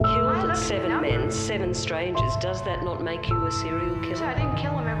7 strangers, does that not make you a serial killer? So I didn't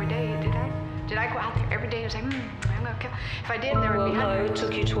kill them every day, did I? Did I go out there every day and say, I'm going to kill? If I did, there would be Well, no, hundreds. it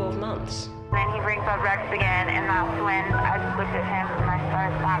took you 12 months. Then he brings up Rex again, and that's when I just looked at him and I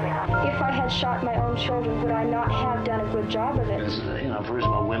started stabbing him. If I had shot my own children, would I not have done a good job of it? Because, first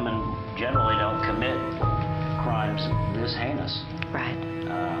of all, women generally don't commit crimes this heinous. Right.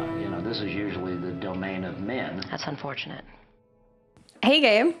 This is usually the domain of men. That's unfortunate. Hey,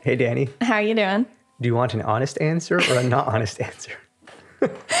 Gabe. Hey, Danny. How you doing? Do you want an honest answer or a not honest answer?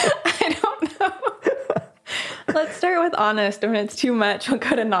 I don't know. Let's start with honest. When it's too much, we'll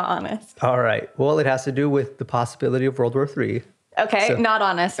go to not honest. All right. Well, it has to do with the possibility of World War III. Okay, So- not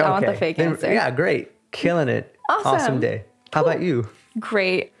honest. I want the fake Then- answer. Yeah, great. Killing it. Awesome. day. How about you?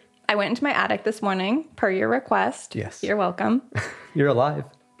 Great. I went into my attic this morning per your request. Yes. You're welcome. You're alive.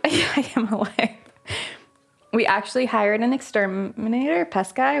 I am alive. We actually hired an exterminator,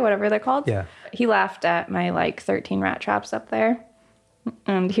 pest guy, whatever they're called. Yeah. He laughed at my 13 rat traps up there.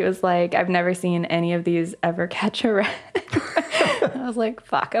 And he was like, I've never seen any of these ever catch a rat. I was like,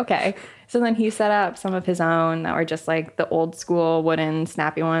 fuck, okay. So then he set up some of his own that were just like the old school wooden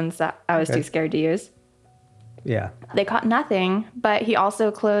snappy ones that I was too scared to use. Yeah. They caught nothing, but he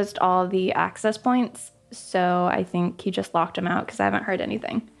also closed all the access points. So I think he just locked them out because I haven't heard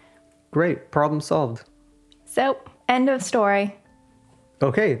anything. Great. Problem solved. So, end of story.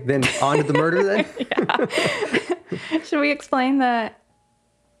 Okay, then on to the murder then? Should we explain that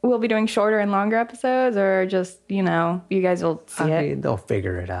we'll be doing shorter and longer episodes, or just, you guys will see it? I mean, they'll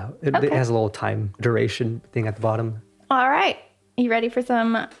figure it out. It Okay. has a little time duration thing at the bottom. All right. You ready for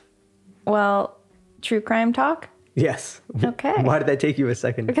some, true crime talk? Yes. Okay. Why did that take you a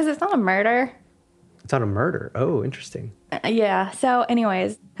second? Because it's not a murder. It's not a murder. Oh, interesting. Yeah. So,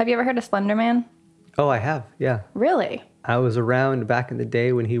 anyways, have you ever heard of Slender Man? Oh, I have. Yeah. Really? I was around back in the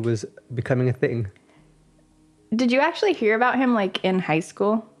day when he was becoming a thing. Did you actually hear about him in high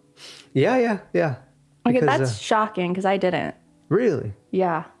school? Yeah. Okay, Because, that's shocking because I didn't. really?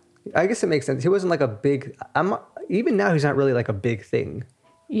 Yeah. I guess it makes sense. He wasn't a big. Even now, he's not really a big thing.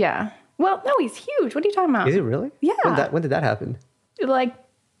 Yeah. Well, no, he's huge. What are you talking about? Is he really? Yeah. When did that happen?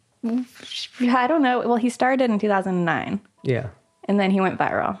 I don't know. Well, he started in 2009, Yeah. and then he went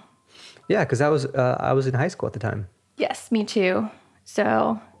viral. Yeah, because I was in high school at the time. Yes, me too.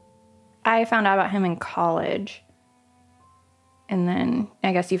 So I found out about him in college. And then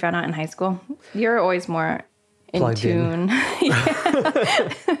I guess you found out in high school. You're always more in Plugged in.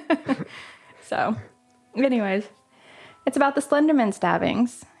 tune. So, anyways, it's about the Slenderman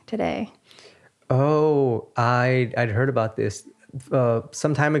stabbings today. Oh, I'd heard about this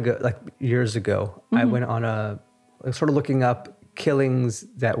some time ago, years ago. I went on a sort of looking up killings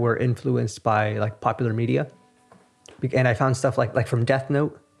that were influenced by popular media, and I found stuff like from Death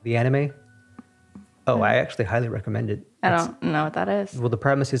Note, the anime. Oh, I actually highly recommend it. I don't know what that is. Well, the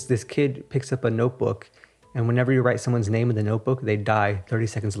premise is this kid picks up a notebook, and whenever you write someone's name in the notebook, they die 30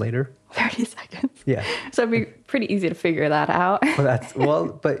 seconds later. 30 seconds. Yeah. So it'd be pretty easy to figure that out.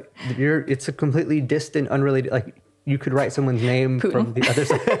 But it's a completely distant, unrelated. You could write someone's name from the other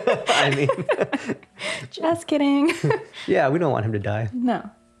side. I mean, Just kidding. yeah, we don't want him to die No.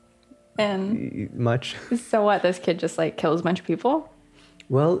 And much. so what? This kid just kills a bunch of people?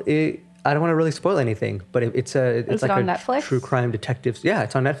 Well, I don't want to really spoil anything, but it's Is it on Netflix? true crime detective. Yeah,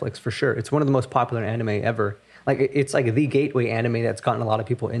 it's on Netflix for sure. It's one of the most popular anime ever. It's the gateway anime that's gotten a lot of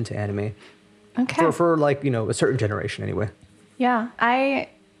people into anime. Okay. For a certain generation anyway. Yeah. I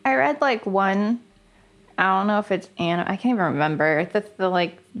read one, I don't know if it's I can't even remember.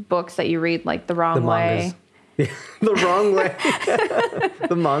 The books that you read the wrong The way. mangas. Yeah, the wrong way.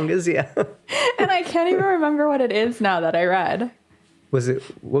 The mangas, yeah. And I can't even remember what it is now that I read. What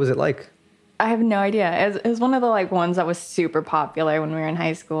was it like? I have no idea. It was one of the ones that was super popular when we were in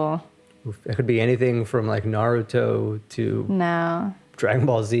high school. It could be anything from Naruto to No. Dragon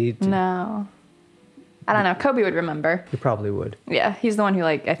Ball Z. No. I don't know. Kobe would remember. You probably would. Yeah, he's the one who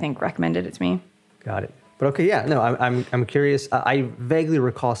I think recommended it to me. Got it. But okay, yeah, no, I'm curious. I vaguely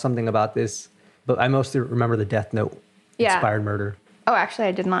recall something about this, but I mostly remember the Death Note inspired murder. Oh, actually,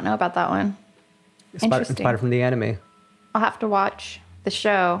 I did not know about that one. Interesting. Inspired from the anime. I'll have to watch the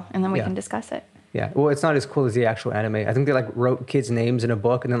show and then we Yeah. can discuss it. Yeah, well, it's not as cool as the actual anime. I think they wrote kids' names in a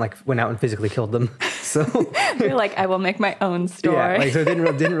book and then went out and physically killed them. So You're like, I will make my own story. yeah, so it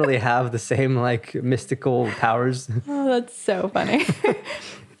didn't really have the same mystical powers. Oh, that's so funny.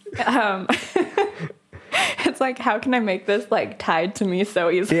 It's how can I make this tied to me so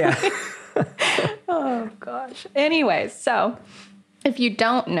easily? Yeah. Oh gosh. Anyways, so if you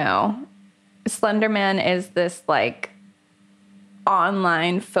don't know, Slenderman is this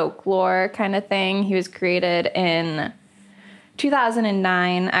online folklore kind of thing. He was created in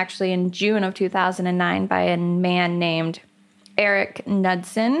 2009, actually in June of 2009, by a man named Eric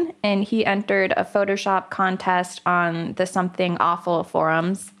Knudsen, and he entered a Photoshop contest on the Something Awful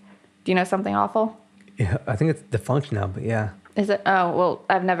forums. Do you know Something Awful? Yeah, I think it's defunct now, but yeah. Is it? Oh, well,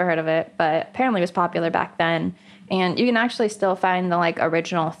 I've never heard of it, but apparently it was popular back then. And you can actually still find the like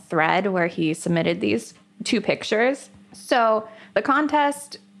original thread where he submitted these 2 pictures. So the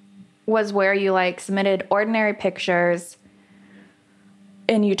contest was where you like submitted ordinary pictures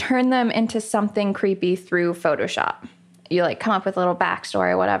and you turn them into something creepy through Photoshop. You like come up with a little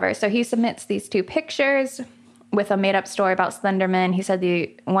backstory or whatever. So he submits these 2 pictures with a made-up story about Slenderman. He said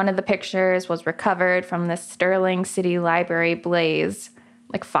one of the pictures was recovered from the Sterling City Library blaze,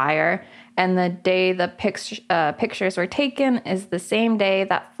 like fire. And the day the pictures were taken is the same day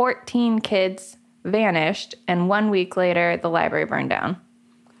that 14 kids vanished, and 1 week later, the library burned down.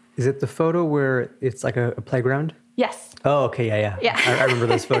 Is it the photo where it's like a playground? Yes. Oh, okay, yeah. I remember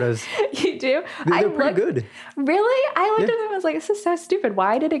those photos. You do? They're pretty good. Really? I looked at them and was like, this is so stupid.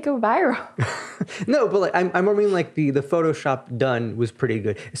 Why did it go viral? No, but like I mean, like the Photoshop done was pretty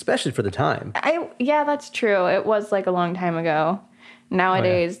good, especially for the time. Yeah, that's true. It was like a long time ago.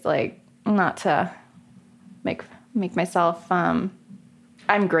 Nowadays, like not to make myself. I'm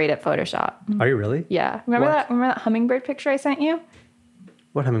great at Photoshop. Are you really? Yeah. Remember that hummingbird picture I sent you?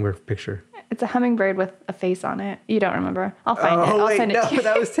 What hummingbird picture? It's a hummingbird with a face on it. You don't remember. I'll find it. I'll send it to you.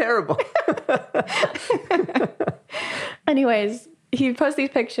 That was terrible. Anyways, he posts these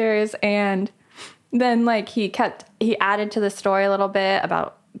pictures and then like he added to the story a little bit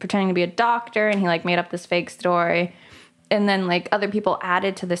about pretending to be a doctor, and he like made up this fake story. And then like other people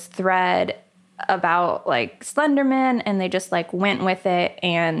added to this thread about like Slenderman, and they just like went with it.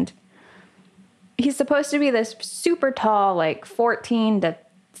 And he's supposed to be this super tall, like 14 to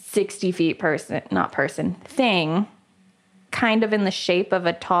 60 feet thing, kind of in the shape of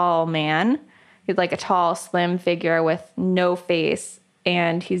a tall man. He's like a tall, slim figure with no face,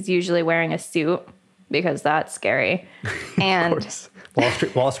 and he's usually wearing a suit because that's scary. And of course.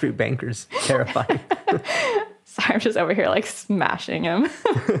 Wall Street bankers, terrifying. Sorry, I'm just over here like smashing him.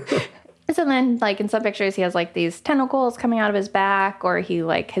 So then, like in some pictures, he has like these tentacles coming out of his back, or he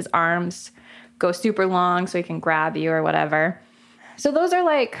like his arms go super long so he can grab you or whatever. So those are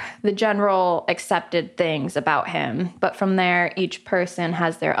like the general accepted things about him. But from there, each person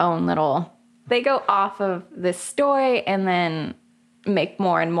has their own little, they go off of this story and then make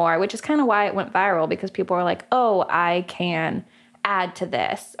more and more, which is kind of why it went viral, because people were like, oh, I can add to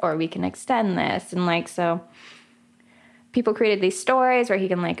this, or we can extend this. And like, so people created these stories where he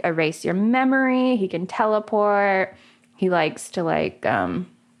can like erase your memory. He can teleport. He likes to like,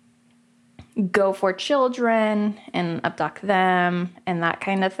 go for children and abduct them and that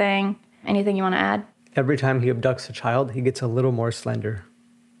kind of thing. Anything you want to add? Every time he abducts a child, he gets a little more slender.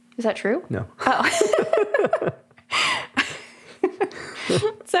 Is that true? No. Oh.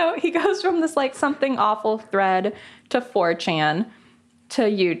 So he goes from this like Something Awful thread to 4chan to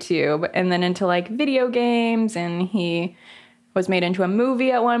YouTube, and then into like video games, and he was made into a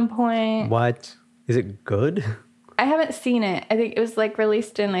movie at one point. What? Is it good? I haven't seen it. I think it was like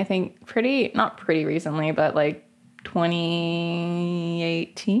released in, I think not pretty recently, but like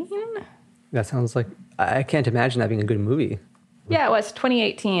 2018. That sounds like, I can't imagine that being a good movie. Yeah, it was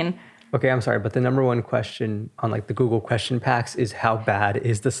 2018. Okay, I'm sorry, but the number one question on like the Google question packs is how bad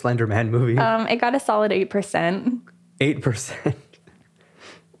is the Slender Man movie? It got a solid 8%. 8%?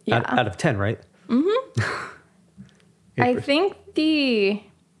 Yeah. Out of 10, right? Mm-hmm. I think the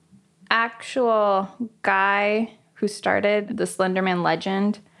actual guy who started the Slenderman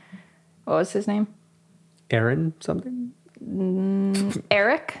legend, what was his name? Aaron something?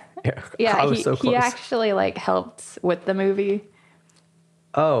 Eric? Yeah, Yeah, so he actually like helped with the movie.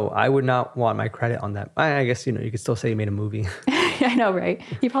 Oh, I would not want my credit on that. I guess, you could still say you made a movie. I know, right?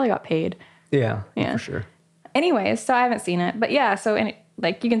 He probably got paid. Yeah, Yeah. for sure. Anyways, so I haven't seen it. But yeah, so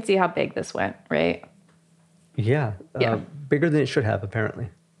like you can see how big this went, right? Yeah. Yeah. Bigger than it should have, apparently.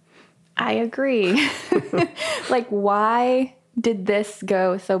 I agree. Like, why did this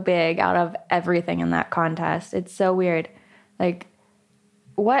go so big out of everything in that contest? It's so weird. Like,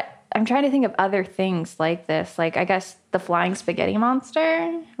 what? I'm trying to think of other things like this. Like, I guess the flying spaghetti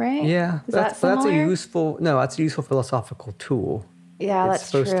monster, right? Yeah. That's a useful philosophical tool. Yeah, It's that's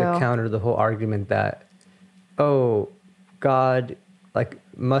supposed true. to counter the whole argument that, oh, God, like,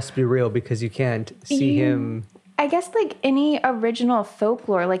 must be real because you can't see him. I guess like any original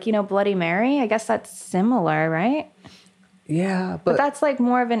folklore, like, Bloody Mary, I guess that's similar, right? Yeah, But that's like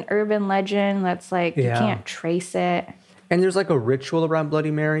more of an urban legend that's like, you Yeah. can't trace it. And there's like a ritual around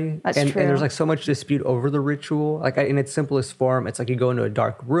Bloody Mary. That's and, true. And there's like so much dispute over the ritual. Like in its simplest form, it's like you go into a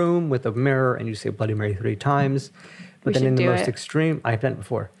dark room with a mirror and you say Bloody Mary 3 times. But We then should in the do most it. extreme, I've done it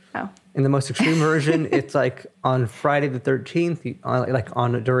before. Oh. In the most extreme version, it's like on Friday the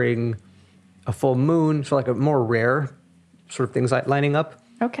 13th, during a full moon, so like a more rare sort of things like lining up.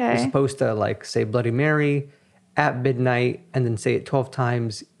 Okay. You're supposed to like say Bloody Mary at midnight and then say it 12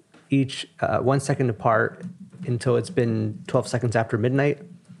 times each, 1 second apart until it's been 12 seconds after midnight,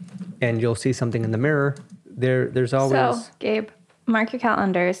 and you'll see something in the mirror. There's always... So, Gabe, mark your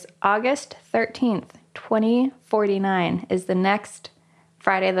calendars. August 13th, 2049 is the next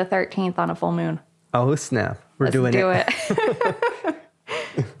Friday the 13th on a full moon. Oh, snap. Let's Doing do it.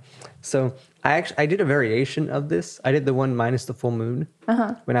 it. So I did a variation of this. I did the one minus the full moon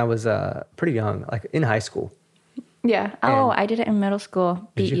when I was pretty young, like in high school. Yeah. Oh, And- I did it in middle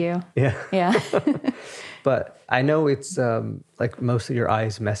school. Beat you. Yeah. Yeah. But I know it's like mostly your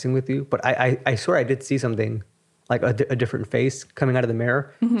eyes messing with you. But I swear I did see something, like a different face coming out of the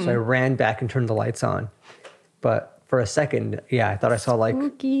mirror. So I ran back and turned the lights on. But for a second, yeah, I thought I saw like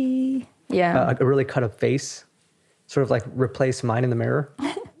Spooky. Yeah. a really cut up face sort of like replace mine in the mirror.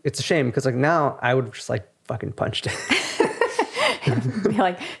 It's a shame because like now I would have just like fucking punched it. Be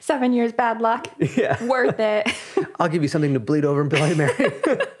like, 7 years bad luck. Yeah. Worth it. I'll give you something to bleed over and Bloody Mary.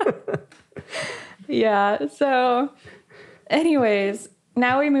 Yeah. So, anyways,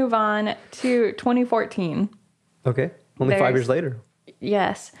 now we move on to 2014. Okay. Only 5 There's- years later.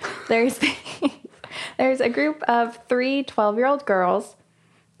 Yes. There's there's a group of 3 12-year-old girls.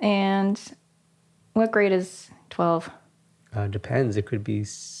 And what grade is 12? Depends. It could be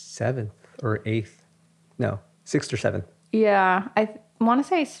 7th or 8th. No, 6th or 7th. Yeah. I want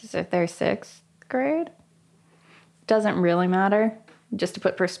to say they're 6th grade. Doesn't really matter. Just to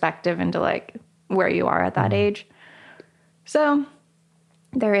put perspective into like where you are at that age. So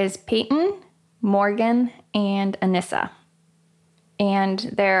there is Peyton, Morgan, and Anissa. And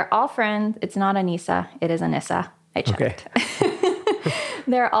they're all friends. It's not Anissa. It is Anissa. I checked. Okay.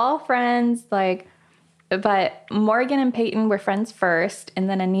 They're all friends, like, but Morgan and Peyton were friends first, and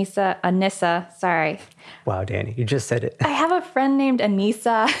then Anissa, sorry. Wow, Danny, you just said it. I have a friend named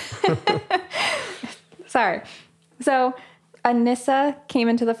Anissa. Sorry. So Anissa came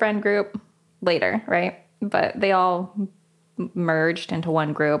into the friend group later, right? But they all merged into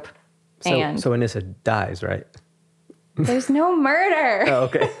one group. So and Anissa dies, right? there's no murder. Oh,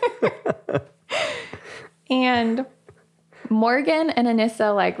 okay. And Morgan and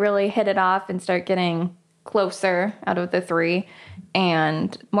Anissa like really hit it off and start getting closer out of the 3.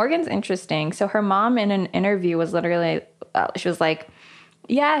 And Morgan's interesting. So her mom in an interview was literally, she was like,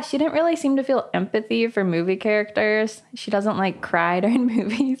 yeah, she didn't really seem to feel empathy for movie characters. She doesn't like cry during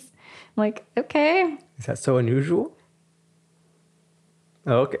movies. I'm like, okay. Is that so unusual?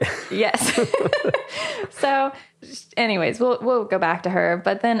 Oh, okay. Yes. So anyways, we'll go back to her.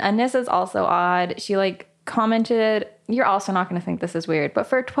 But then Anissa's also odd. She like commented, you're also not going to think this is weird, but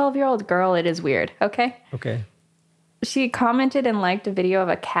for a 12-year-old girl, it is weird. Okay. Okay. She commented and liked a video of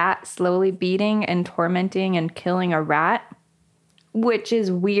a cat slowly beating and tormenting and killing a rat, which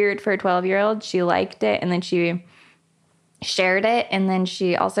is weird for a 12-year-old. She liked it and then she shared it. And then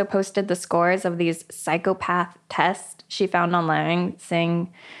she also posted the scores of these psychopath tests she found online,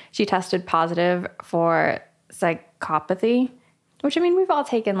 saying she tested positive for psychopathy, which, I mean, we've all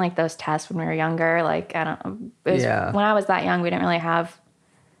taken like those tests when we were younger. Like, I don't know. Yeah. When I was that young, we didn't really have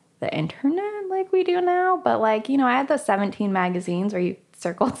the internet like we do now. But like, you know, I had those 17 magazines where you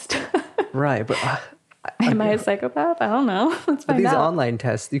circled stuff. Right, but Am I a psychopath? I don't know. Let's but find these out. online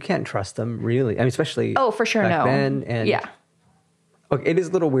tests, you can't trust them really. I mean, especially Oh, for sure, back no. then. And yeah. okay, it is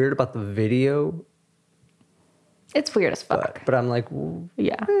a little weird about the video, It's weird as fuck. but I'm like,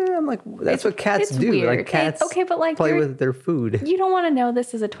 Yeah. I'm like, that's what cats it's do. weird. Like cats, Okay, but, like, play you're- with their food. You don't want to know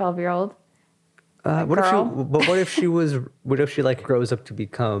this as a 12-year-old. What if she? girl. But what if she was? What if she like grows up to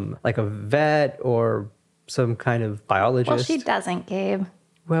become like a vet or some kind of biologist? Well, she doesn't, Gabe.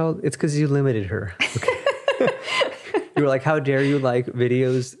 Well, it's because you limited her. Okay. You were like, how dare you like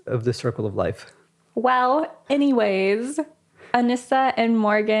videos of the circle of life? Well, anyways, Anissa and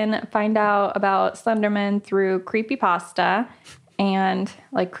Morgan find out about Slenderman through Creepypasta and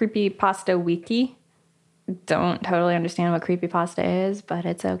like Creepypasta Wiki. Don't totally understand what Creepypasta is, but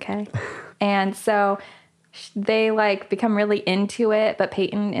it's okay. And so they like become really into it, but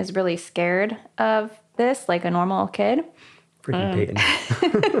Peyton is really scared of this, like a normal kid. Freaking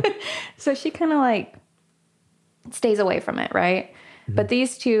Peyton. So she kind of like stays away from it, right? But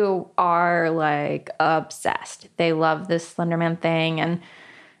these two are like obsessed. They love this Slenderman thing. And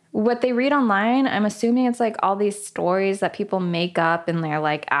what they read online, I'm assuming it's like all these stories that people make up and they're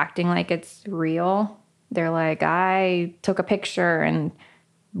like acting like it's real. They're like, I took a picture and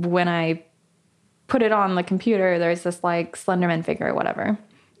when I put it on the computer, there's this like Slenderman figure or whatever.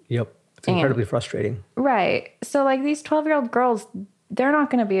 Yep. It's incredibly frustrating. Right. So like these 12-year-old girls, they're not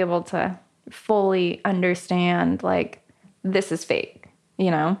going to be able to fully understand like this is fake,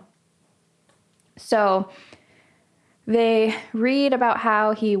 you know? So they read about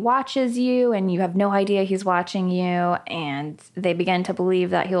how he watches you and you have no idea he's watching you, and they begin to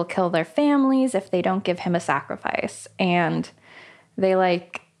believe that he'll kill their families if they don't give him a sacrifice. And they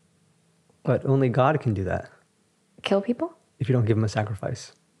like But only God can do that kill people? if you don't give him a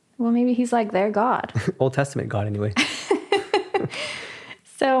sacrifice. Well, maybe he's like their God. Old Testament God, anyway.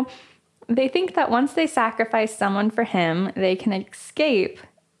 So they think that once they sacrifice someone for him, they can escape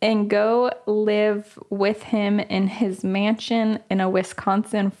and go live with him in his mansion in a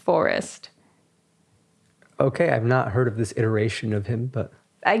Wisconsin forest. Okay, I've not heard of this iteration of him, but...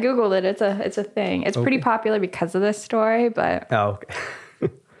 I Googled it. It's a thing. It's pretty popular because of this story, but... Oh,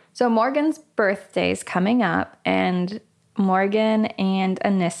 okay. So Morgan's birthday's coming up, and Morgan and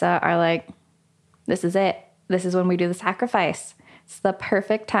Anissa are like, this is it. This is when we do the sacrifice. It's the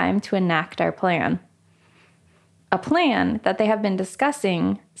perfect time to enact our plan. A plan that they have been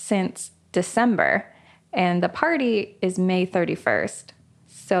discussing since December, and the party is May 31st.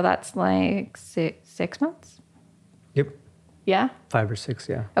 So that's like 6 months? Yep. Yeah? 5 or 6,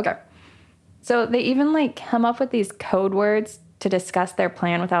 yeah. Okay. So they even like come up with these code words to discuss their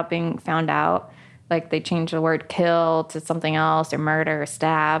plan without being found out. Like they change the word kill to something else, or murder, or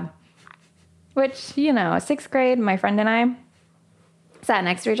stab. Which, you know, 6th grade, my friend and I sat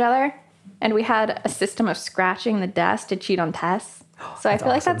next to each other, and we had a system of scratching the desk to cheat on tests. So I feel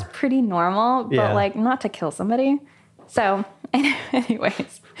like that's pretty normal, but Yeah. like not to kill somebody. So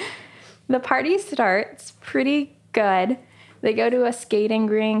anyways, the party starts pretty good. They go to a skating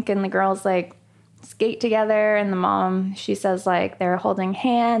rink and the girls like skate together, and the mom, she says like they're holding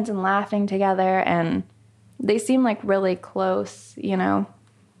hands and laughing together, and they seem like really close, you know,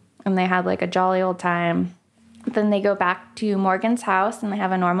 and they had like a jolly old time. Then they go back to Morgan's house and they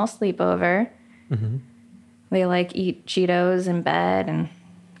have a normal sleepover. Mm-hmm. They like eat Cheetos in bed and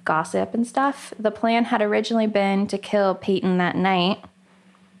gossip and stuff. The plan had originally been to kill Peyton that night.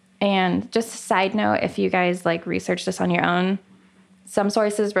 And just a side note, if you guys like research this on your own, some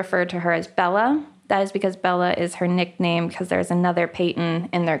sources refer to her as Bella. That is because Bella is her nickname because there's another Peyton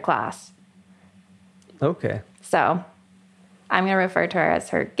in their class. Okay. So I'm going to refer to her as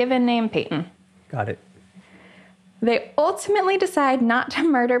her given name, Peyton. Got it. They ultimately decide not to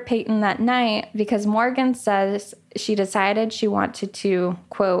murder Peyton that night because Morgan says she decided she wanted to,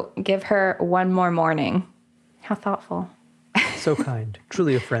 quote, give her one more morning. How thoughtful. So kind.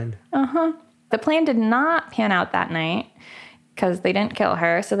 Truly a friend. The plan did not pan out that night because they didn't kill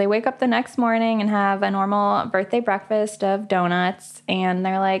her. So they wake up the next morning and have a normal birthday breakfast of donuts. And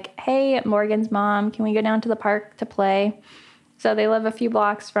they're like, hey, Morgan's mom, can we go down to the park to play? So they live a few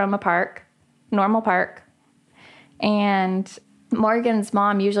blocks from a park, normal park. And Morgan's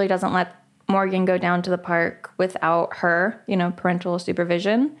mom usually doesn't let Morgan go down to the park without her, you know, parental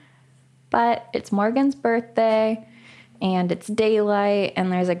supervision. But it's Morgan's birthday and it's daylight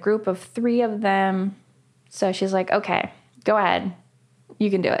and there's a group of 3 of them. So she's like, okay, go ahead. You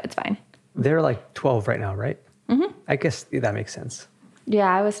can do it. It's fine. They're like 12 right now, right? Mm-hmm. I guess that makes sense.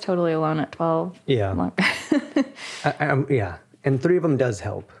 Yeah, I was totally alone at 12. Yeah. Yeah. And 3 of them does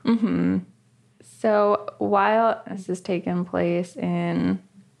help. Mm-hmm. So while this is taking place in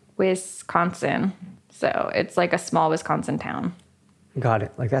Wisconsin, so it's like a small Wisconsin town. Got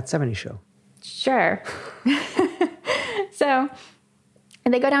it. Like that 70s show. Sure. So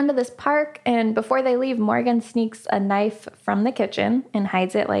they go down to this park, and before they leave, Morgan sneaks a knife from the kitchen and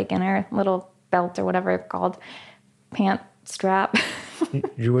hides it like in her little belt or whatever it's called, pant strap.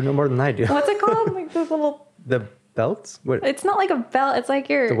 You would know more than I do. What's it called? Like this little... The belts? What? It's not like a belt. It's like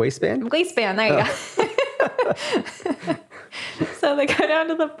your... The waistband? Waistband. There you go. So they go down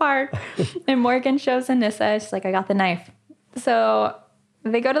to the park, and Morgan shows Anissa. She's like, I got the knife. So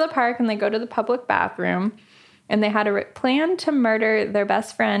they go to the park, and they go to the public bathroom, and they had a plan to murder their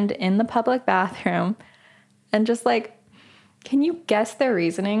best friend in the public bathroom. And just like, can you guess their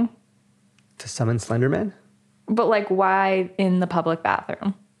reasoning? To summon Slenderman? But like, why in the public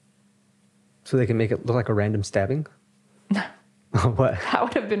bathroom? So they can make it look like a random stabbing? What? That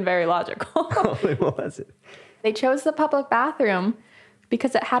would have been very logical. What was it? They chose the public bathroom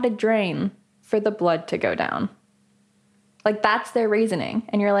because it had a drain for the blood to go down. Like, that's their reasoning.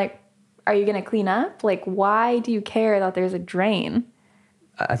 And you're like, are you going to clean up? Like, why do you care that there's a drain?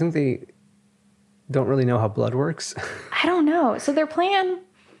 I think they don't really know how blood works. I don't know. So their plan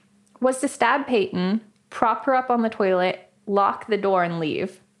was to stab Peyton, prop her up on the toilet, lock the door, and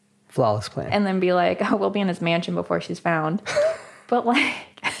leave. Flawless plan. And then be like, oh, we'll be in his mansion before she's found. But like...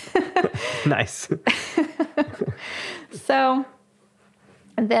 Nice. So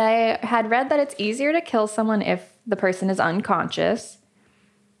they had read that it's easier to kill someone if the person is unconscious.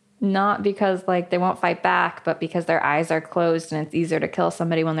 Not because like they won't fight back, but because their eyes are closed and it's easier to kill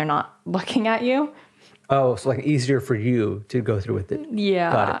somebody when they're not looking at you. Oh, so like easier for you to go through with it.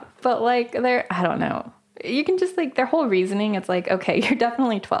 Yeah. Got it. But like I don't know. You can just like their whole reasoning, it's like, okay, you're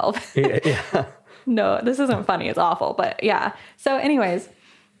definitely 12. Yeah. No, this isn't funny. It's awful. But yeah. So anyways,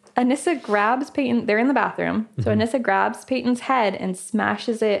 Anissa grabs Peyton. They're in the bathroom. So Anissa grabs Peyton's head and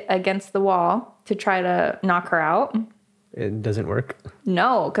smashes it against the wall to try to knock her out. It doesn't work.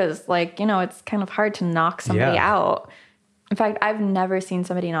 No, because like, it's kind of hard to knock somebody out. In fact, I've never seen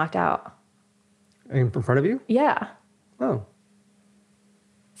somebody knocked out. In front of you? Yeah. Oh.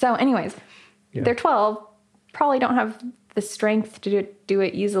 So anyways, Yeah. they're 12, probably don't have the strength to do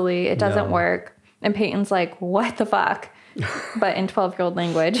it easily. It doesn't No. work. And Peyton's like, what the fuck? But in 12-year-old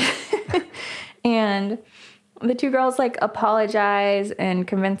language. And the two girls like apologize and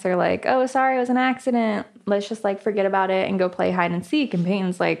convince her like, oh, sorry, it was an accident. Let's just like forget about it and go play hide and seek. And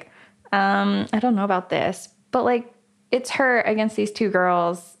Peyton's like, I don't know about this. But like, it's her against these two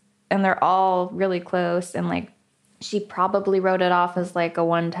girls and they're all really close. And like, she probably wrote it off as like a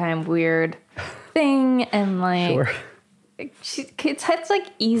one-time weird thing. And like, Sure. it's like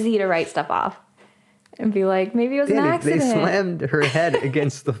easy to write stuff off and be like, maybe it was an Danny, accident. they slammed her head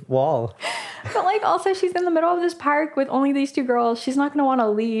against the wall. But like, also she's in the middle of this park with only these two girls. She's not going to want to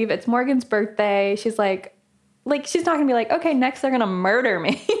leave. It's Morgan's birthday. She's like, she's not going to be like, okay, next they're going to murder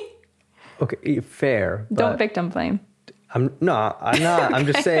me. Okay, fair. Don't but victim blame. I'm not. I'm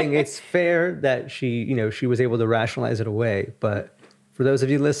just saying it's fair that she was able to rationalize it away. But for those of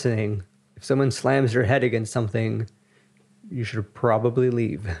you listening, if someone slams your head against something, you should probably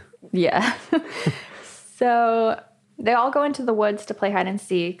leave. Yeah. So they all go into the woods to play hide and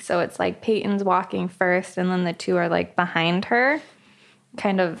seek. So it's like Peyton's walking first and then the two are like behind her,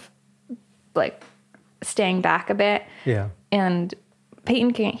 kind of like staying back a bit. Yeah. And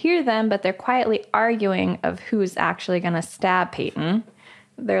Peyton can't hear them, but they're quietly arguing of who's actually going to stab Peyton.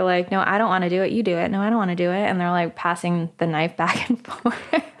 They're like, no, I don't want to do it. You do it. No, I don't want to do it. And they're like passing the knife back and forth.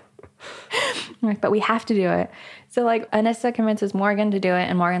 Like, but we have to do it. So like Anissa convinces Morgan to do it.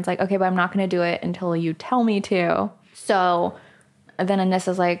 And Morgan's like, okay, but I'm not going to do it until you tell me to. So then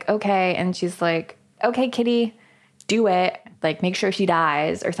Anissa's like, okay. And she's like, okay, Kitty, do it. Like, make sure she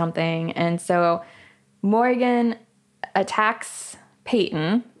dies or something. And so Morgan attacks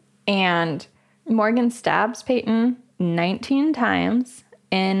Peyton, and Morgan stabs Peyton 19 times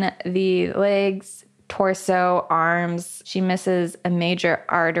in the legs, torso, arms. She misses a major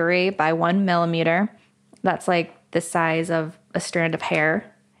artery by 1 millimeter. That's like the size of a strand of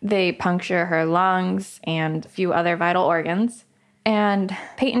hair. They puncture her lungs and a few other vital organs. And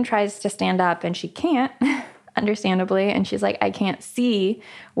Peyton tries to stand up and she can't, understandably. And she's like, I can't see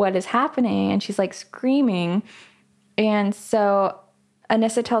what is happening. And she's like screaming. And so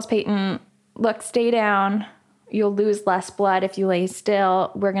Anissa tells Peyton, look, stay down. You'll lose less blood if you lay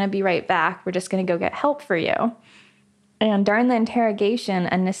still. We're going to be right back. We're just going to go get help for you. And during the interrogation,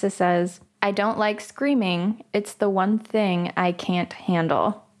 Anissa says, I don't like screaming. It's the one thing I can't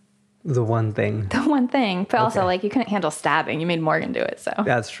handle. The one thing. The one thing. But also, Okay. like, you couldn't handle stabbing. You made Morgan do it, so.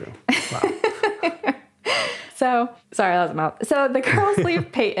 That's true. Wow. So, sorry, that was a mouth. So the girls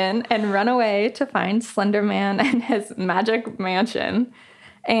leave Peyton and run away to find Slender Man and his magic mansion.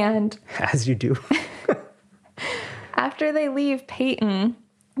 And As you do. after they leave Peyton,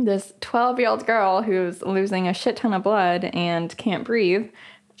 this 12-year-old girl who's losing a shit ton of blood and can't breathe,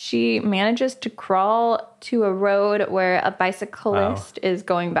 she manages to crawl to a road where a bicyclist is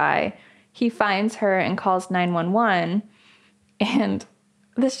going by. He finds her and calls 911. And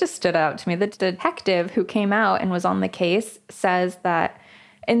this just stood out to me. The detective who came out and was on the case says that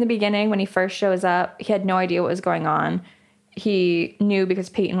in the beginning, when he first shows up, he had no idea what was going on. He knew because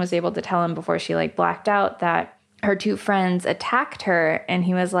Peyton was able to tell him before she like blacked out that her two friends attacked her. And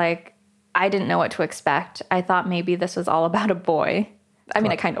he was like, I didn't know what to expect. I thought maybe this was all about a boy. I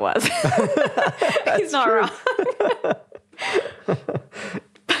mean, it kind of was. He's not wrong.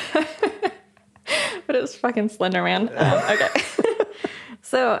 But it was fucking Slender Man. Okay.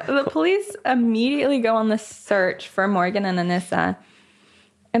 So the police immediately go on the search for Morgan and Anissa,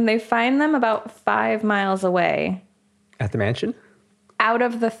 and they find them about 5 miles away At the mansion? out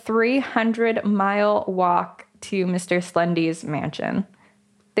of the 300-mile walk to Mr. Slendy's mansion.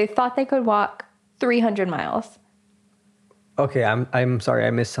 They thought they could walk 300 miles. Okay, I'm sorry,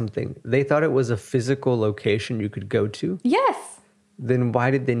 I missed something. They thought it was a physical location you could go to? Yes. Then why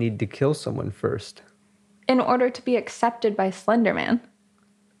did they need to kill someone first? In order to be accepted by Slenderman.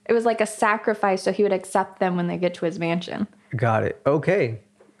 It was like a sacrifice so he would accept them when they get to his mansion. Got it. Okay.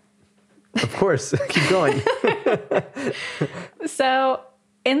 Of course. Keep going. So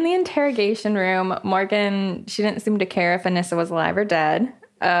in the interrogation room, Morgan, she didn't seem to care if Anissa was alive or dead.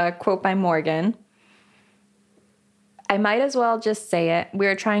 Quote by Morgan. I might as well just say it. We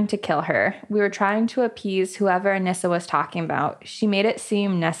were trying to kill her. We were trying to appease whoever Anissa was talking about. She made it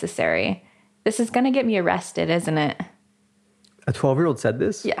seem necessary. This is going to get me arrested, isn't it? A 12-year-old said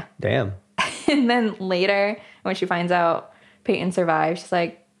this? Yeah. Damn. And then later, when she finds out Peyton survived, she's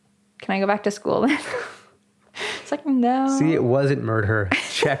like, can I go back to school then? It's like, no. See, it wasn't murder.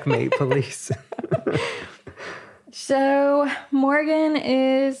 Checkmate, police. So Morgan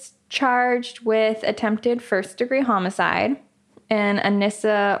is charged with attempted first-degree homicide, and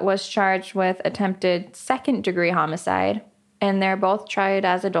Anissa was charged with attempted second-degree homicide, and they're both tried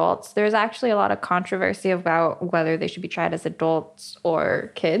as adults. There's actually a lot of controversy about whether they should be tried as adults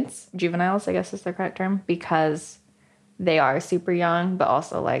or kids. Juveniles, I guess is the correct term, because they are super young, but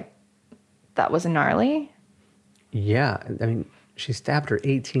also, like, that was gnarly. Yeah, I mean, she stabbed her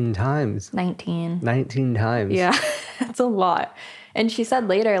 18 times. 19 times. Yeah, that's a lot. And she said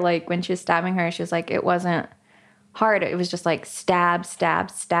later, like, when she was stabbing her, she was like, it wasn't hard. It was just like stab,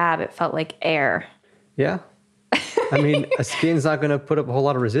 stab, stab. It felt like air. Yeah. I mean, a skin's not going to put up a whole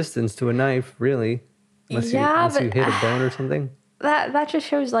lot of resistance to a knife, really. Unless you hit a bone or something. That just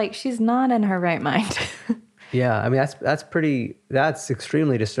shows, like, she's not in her right mind. Yeah, I mean, that's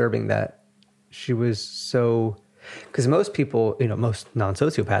extremely disturbing that she was so... Because most people, most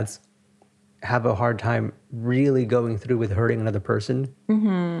non-sociopaths have a hard time really going through with hurting another person.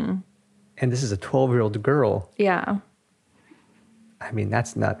 Mm-hmm. And this is a 12-year-old girl. Yeah. I mean,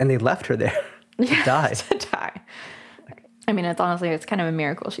 that's not... And they left her there to die. To die. I mean, it's kind of a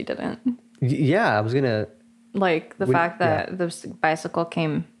miracle she didn't. Yeah, I was going to... Like, the fact that the bicycle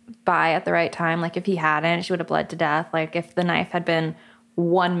came by at the right time. Like, if he hadn't, she would have bled to death. Like, if the knife had been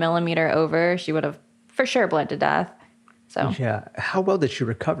 1 millimeter over, she would have for sure bled to death. So yeah, how well did she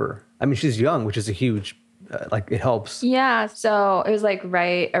recover? I mean, she's young, which is a huge, it helps. Yeah, so it was like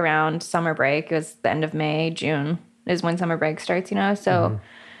right around summer break. It was the end of May, June is when summer break starts, So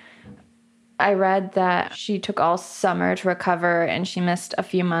I read that she took all summer to recover, and she missed a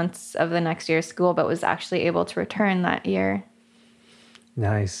few months of the next year's school, but was actually able to return that year.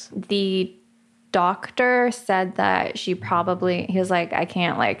 Nice. The doctor said that he was like, I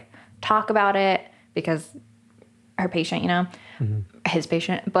can't talk about it because her patient, his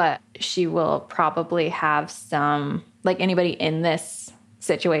patient, but she will probably have some, like anybody in this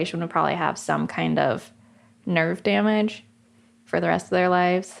situation would probably have some kind of nerve damage for the rest of their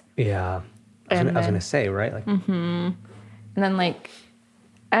lives. Yeah. I was going to say, right? And then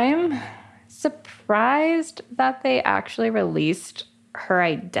I'm surprised that they actually released her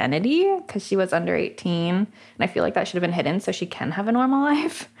identity because she was under 18. And I feel like that should have been hidden so she can have a normal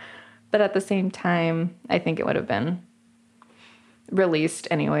life. But at the same time, I think it would have been released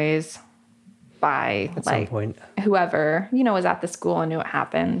anyways by at some point. Whoever, was at the school and knew what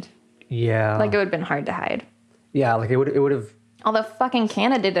happened. Yeah. It would have been hard to hide. Yeah, it would have. Although fucking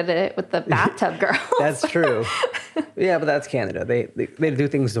Canada did it with the bathtub girls. That's true. Yeah, but that's Canada. They do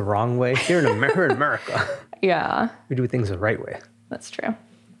things the wrong way. Here in America. Yeah. We do things the right way. That's true.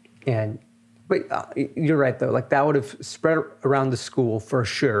 But you're right, though. That would have spread around the school for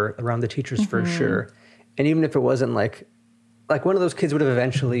sure, around the teachers for sure. And even if it wasn't like one of those kids would have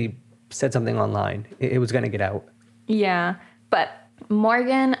eventually said something online, it was going to get out. Yeah. But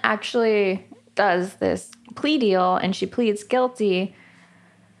Morgan actually does this plea deal, and she pleads guilty,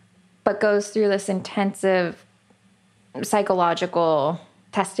 but goes through this intensive psychological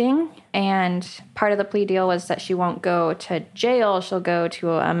testing. And part of the plea deal was that she won't go to jail. She'll go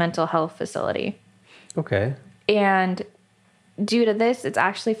to a mental health facility. Okay. And due to this, it's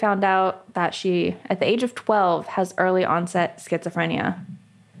actually found out that she, at the age of 12, has early onset schizophrenia.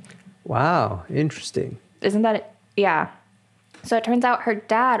 Wow. Interesting. Isn't that... Yeah. So it turns out her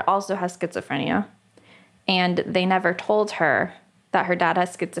dad also has schizophrenia. And they never told her that her dad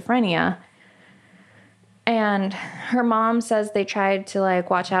has schizophrenia. And her mom says they tried to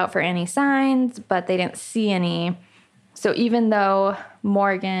watch out for any signs, but they didn't see any. So even though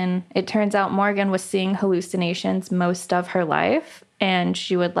it turns out Morgan was seeing hallucinations most of her life, and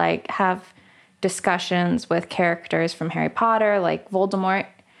she would have discussions with characters from Harry Potter, like Voldemort.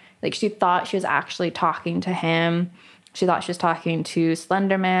 She thought she was actually talking to him. She thought she was talking to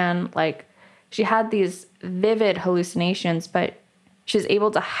Slender Man. Like, she had these vivid hallucinations, but she was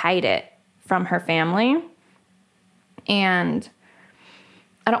able to hide it from her family. And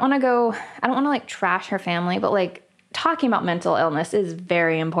I don't want to like trash her family, but like talking about mental illness is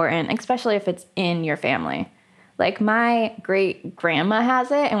very important, especially if it's in your family. Like, my great grandma has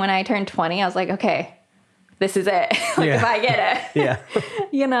it. And when I turned 20, I was like, okay, this is it. Like, if I get it, Yeah.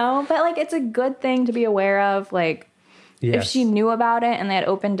 you know, but like, it's a good thing to be aware of. Like, if Yes. she knew about it and they had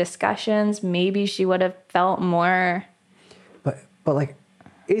open discussions, maybe she would have felt more But like,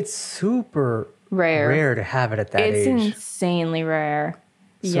 it's super rare to have it at that It's age. insanely rare.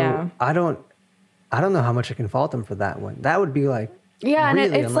 So yeah. I don't know how much I can fault them for that one. That would be like, Yeah, and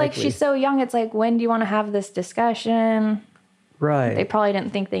really it's like unlikely. she's so young. It's like, when do you want to have this discussion? right. They probably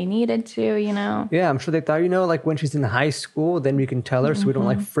didn't think they needed to, you know? Yeah, I'm sure they thought, like when she's in high school, then we can tell her so we don't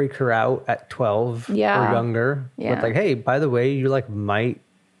like freak her out at 12 Yeah. or younger. Yeah. But like, hey, by the way, you like might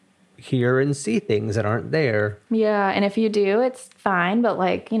hear and see things that aren't there. Yeah, and if you do, it's fine, but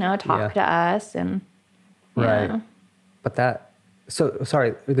like, you know, talk to us and yeah. Right. But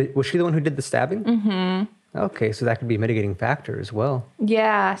sorry, was she the one who did the stabbing? Mm-hmm. Okay, so that could be a mitigating factor as well.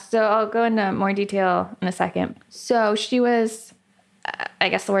 Yeah, so I'll go into more detail in a second. So she was, I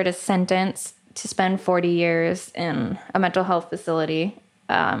guess the word is sentenced to spend 40 years in a mental health facility.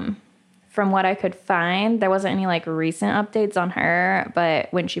 From what I could find, there wasn't any like recent updates on her,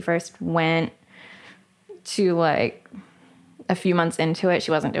 but when she first went to like a few months into it,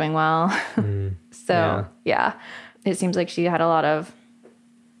 she wasn't doing well. So yeah, it seems like she had a lot of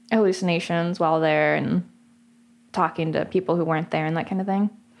hallucinations while there and talking to people who weren't there and that kind of thing.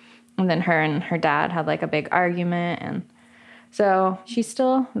 And then her and her dad had like a big argument, and so she's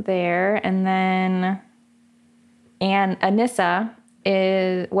still there. And then Anissa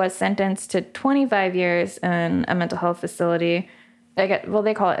was sentenced to 25 years in a mental health facility.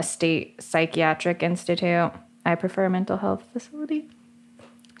 They call it a state psychiatric institute. I prefer a mental health facility.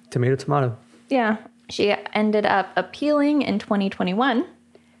 Tomato, tomato. Yeah. She ended up appealing in 2021.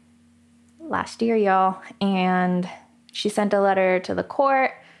 Last year, y'all. And she sent a letter to the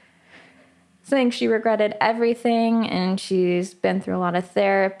court saying she regretted everything and she's been through a lot of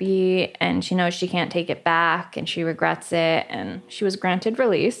therapy and she knows she can't take it back and she regrets it, and she was granted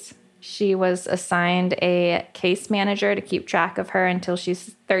release. She was assigned a case manager to keep track of her until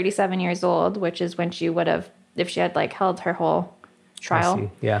she's 37 years old, which is when she would have, if she had like held her whole trial. I see.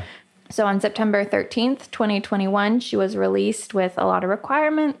 Yeah. So on September 13th, 2021, she was released with a lot of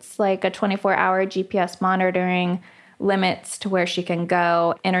requirements, like a 24-hour GPS monitoring, limits to where she can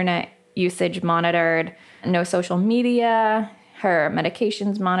go, internet usage monitored, no social media, her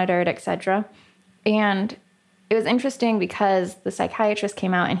medications monitored, etc. And it was interesting because the psychiatrist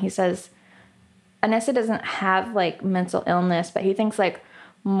came out and he says, Anissa doesn't have like mental illness, but he thinks like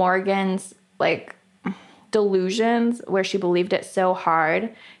Morgan's like delusions, where she believed it so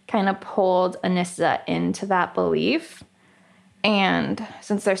hard, kind of pulled Anissa into that belief. And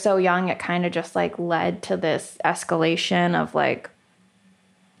since they're so young, it kind of just like led to this escalation of like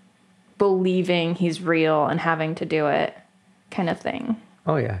believing he's real and having to do it kind of thing.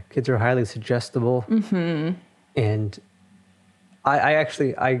 Oh yeah, kids are highly suggestible. Mm-hmm. And I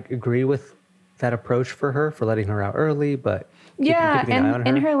agree with that approach for her, for letting her out early, but keeping an eye on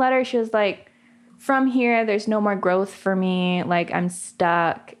and in her letter, she was like, from here, there's no more growth for me. Like, I'm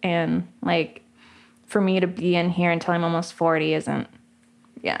stuck. And, like, for me to be in here until I'm almost 40 isn't,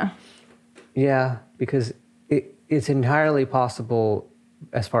 yeah. Yeah, because it's entirely possible,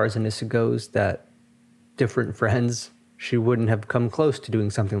 as far as Anissa goes, that different friends, she wouldn't have come close to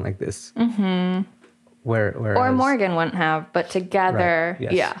doing something like this. Mm-hmm. Or Morgan wouldn't have, but together,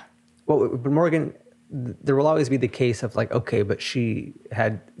 right, yes. yeah. Well, but Morgan, there will always be the case of like, okay, but she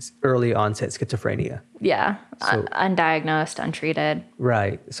had early onset schizophrenia. Yeah, So- undiagnosed, untreated.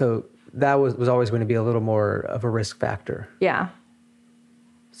 Right. So that was always going to be a little more of a risk factor. Yeah.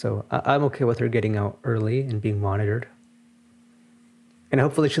 So I'm okay with her getting out early and being monitored. And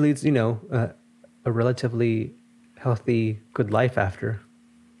hopefully she leads, a relatively healthy, good life after.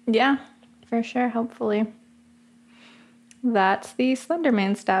 Yeah, for sure, hopefully. That's the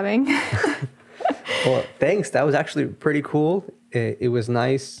Slenderman stabbing. Well, thanks. That was actually pretty cool. It was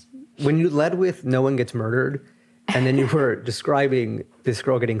nice. When you led with no one gets murdered, and then you were describing this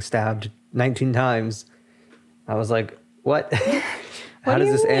girl getting stabbed 19 times, I was like, what? How do does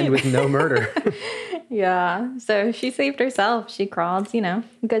you this end mean? with no murder? Yeah, so she saved herself. She crawled,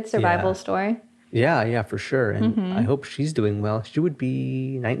 good survival Yeah. story. Yeah, for sure. And I hope she's doing well. She would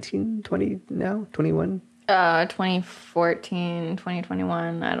be 19, 20 now, 21? 2014,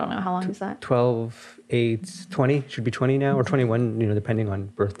 2021. I don't know. How long is that? 12, 8, 20. Should be 20 now or 21, depending on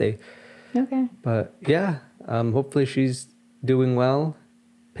birthday. Okay. But yeah, hopefully she's doing well.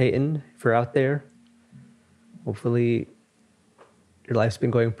 Peyton, if you're out there, hopefully your life's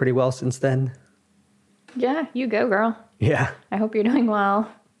been going pretty well since then. Yeah, you go, girl. Yeah. I hope you're doing well.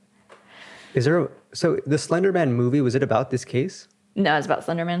 So the Slender Man movie, was it about this case? No, it's about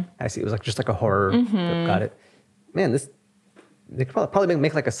Slenderman. I see. It was just like a horror. Got it. Man, they could probably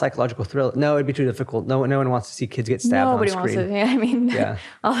make like a psychological thriller. No, it'd be too difficult. No one wants to see kids get stabbed Nobody on wants screen. to. Yeah, I mean, Yeah.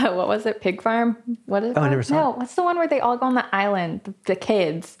 although, what was it? Pig Farm? What is it? I never saw No, it. what's the one where they all go on the island? The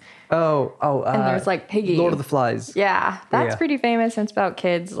kids. And And there's like Piggy. Lord of the Flies. Yeah, that's Yeah. pretty famous and it's about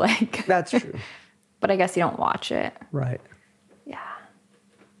kids. Like, That's true. but I guess you don't watch it. Right. Yeah.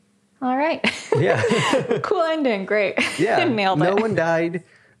 All right. Yeah. Cool ending. Great. Yeah. Nailed it. No one died.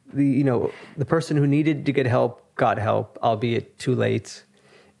 The person who needed to get help got help, albeit too late.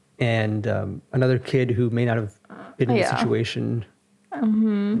 And another kid who may not have been in the Yeah. situation,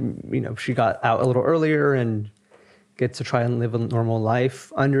 she got out a little earlier and gets to try and live a normal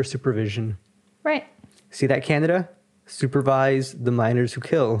life under supervision. Right. See that, Canada? Supervise the minors who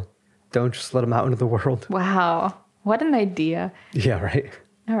kill. Don't just let them out into the world. Wow. What an idea. Yeah, right.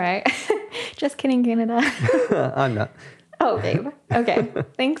 All right. Just kidding, Canada. I'm not. Oh, babe. Okay.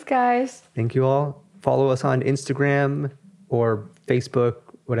 Thanks, guys. Thank you all. Follow us on Instagram or Facebook,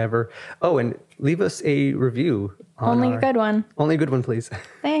 whatever. Oh, and leave us a review. Only a good one. Only a good one, please.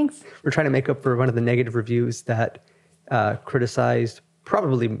 Thanks. We're trying to make up for one of the negative reviews that criticized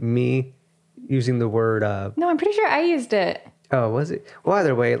probably me using the word. No, I'm pretty sure I used it. Oh, was it? Well,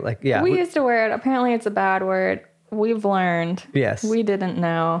 either way, yeah. We used a word. Apparently, it's a bad word. We've learned. Yes. We didn't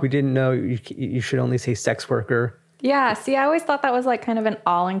know. We didn't know you should only say sex worker. Yeah. See, I always thought that was like kind of an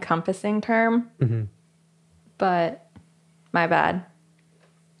all-encompassing term. Mm-hmm. But my bad.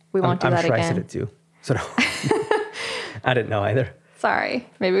 We won't do that I'm sure again. I said it too. So no. I didn't know either. Sorry.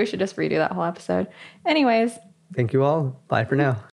 Maybe we should just redo that whole episode. Anyways. Thank you all. Bye for now.